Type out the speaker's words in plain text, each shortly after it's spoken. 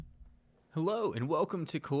Hello and welcome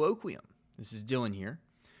to Colloquium. This is Dylan here.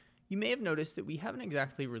 You may have noticed that we haven't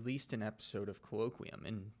exactly released an episode of Colloquium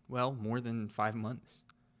in, more than 5 months.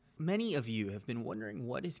 Many of you have been wondering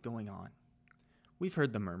what is going on. We've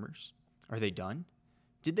heard the murmurs. Are they done?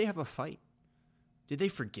 Did they have a fight? Did they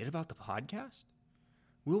forget about the podcast?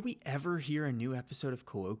 Will we ever hear a new episode of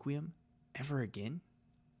Colloquium ever again?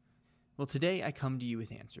 Well, today I come to you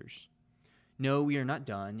with answers. No, we are not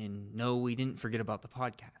done, and no, we didn't forget about the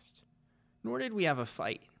podcast. Nor did we have a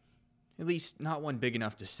fight, at least not one big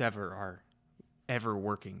enough to sever our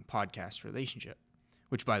ever-working podcast relationship,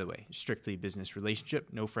 which, by the way, is strictly a business relationship,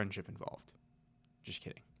 no friendship involved. Just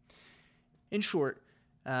kidding. In short,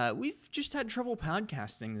 we've just had trouble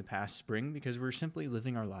podcasting the past spring because we're simply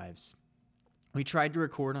living our lives. We tried to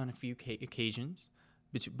record on a few occasions,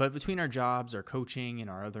 but between our jobs, our coaching, and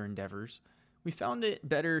our other endeavors, we found it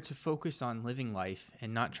better to focus on living life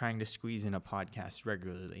and not trying to squeeze in a podcast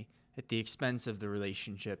regularly at the expense of the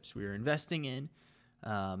relationships we were investing in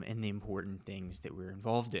and the important things that we're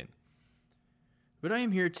involved in. But I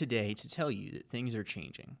am here today to tell you that things are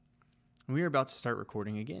changing. We are about to start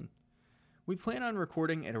recording again. We plan on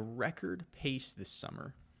recording at a record pace this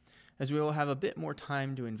summer, as we will have a bit more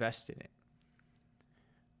time to invest in it.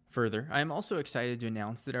 Further, I am also excited to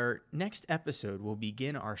announce that our next episode will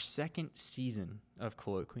begin our second season of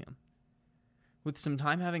Colloquium. With some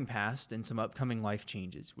time having passed and some upcoming life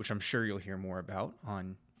changes, which I'm sure you'll hear more about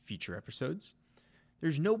on future episodes,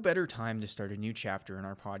 there's no better time to start a new chapter in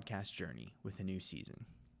our podcast journey with a new season.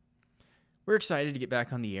 We're excited to get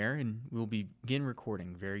back on the air, and we'll begin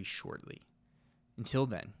recording very shortly. Until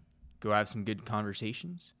then, go have some good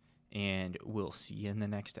conversations, and we'll see you in the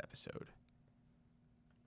next episode.